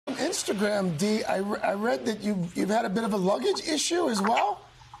Instagram, Dee, I read that you've had a bit of a luggage issue as well?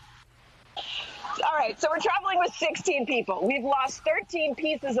 All right, so we're traveling with 16 people. We've lost 13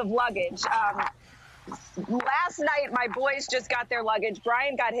 pieces of luggage. Last night, my boys just got their luggage.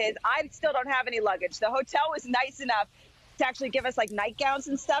 Brian got his. I still don't have any luggage. The hotel was nice enough to actually give us like nightgowns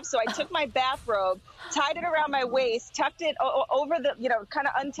and stuff. So I took my bathrobe, tied it around my waist, tucked it over the, kind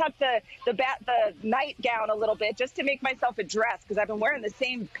of untucked the nightgown a little bit just to make myself a dress, because I've been wearing the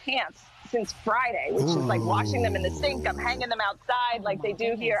same pants since Friday, which is like washing them in the sink. I'm hanging them outside like they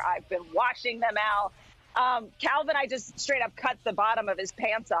do here. I've been washing them out. Calvin, I just straight up cut the bottom of his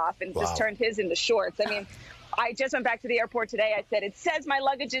pants off and just turned his into shorts. I mean, I just went back to the airport today. I said, it says my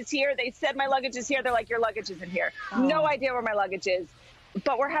luggage is here. They said my luggage is here. They're like, your luggage isn't here. No idea where my luggage is.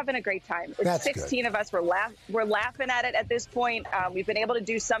 But we're having a great time. It's 16 of us. We're laughing at it at this point. We've been able to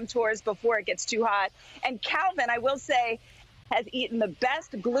do some tours before it gets too hot. And Calvin, I will say, has eaten the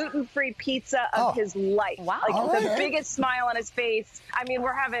best gluten-free pizza of his life. Wow. Like the biggest smile on his face. I mean,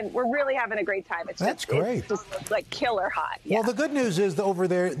 we're really having a great time. That's great. It's just like killer hot. Yeah. Well, the good news is that over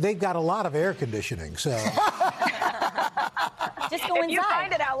there, they've got a lot of air conditioning, so. Just go if inside. you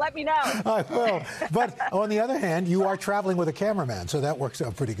find it out, let me know. I will. But on the other hand, you are traveling with a cameraman, so that works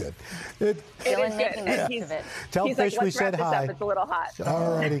out pretty good. Dylan making the most of it. Tell He's Fish like, we said hi. It's a little hot.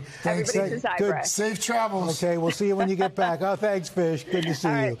 All righty. Thanks. Everybody says hi, Good. Bray. Safe travels. Okay, we'll see you when you get back. Oh, thanks, Fish. Good to see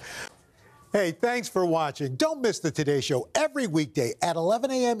you. Hey, thanks for watching. Don't miss the Today Show every weekday at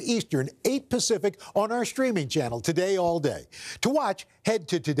 11 a.m. Eastern, 8 Pacific on our streaming channel, Today All Day. To watch, head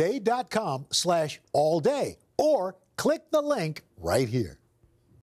to today.com/allday or click the link right here.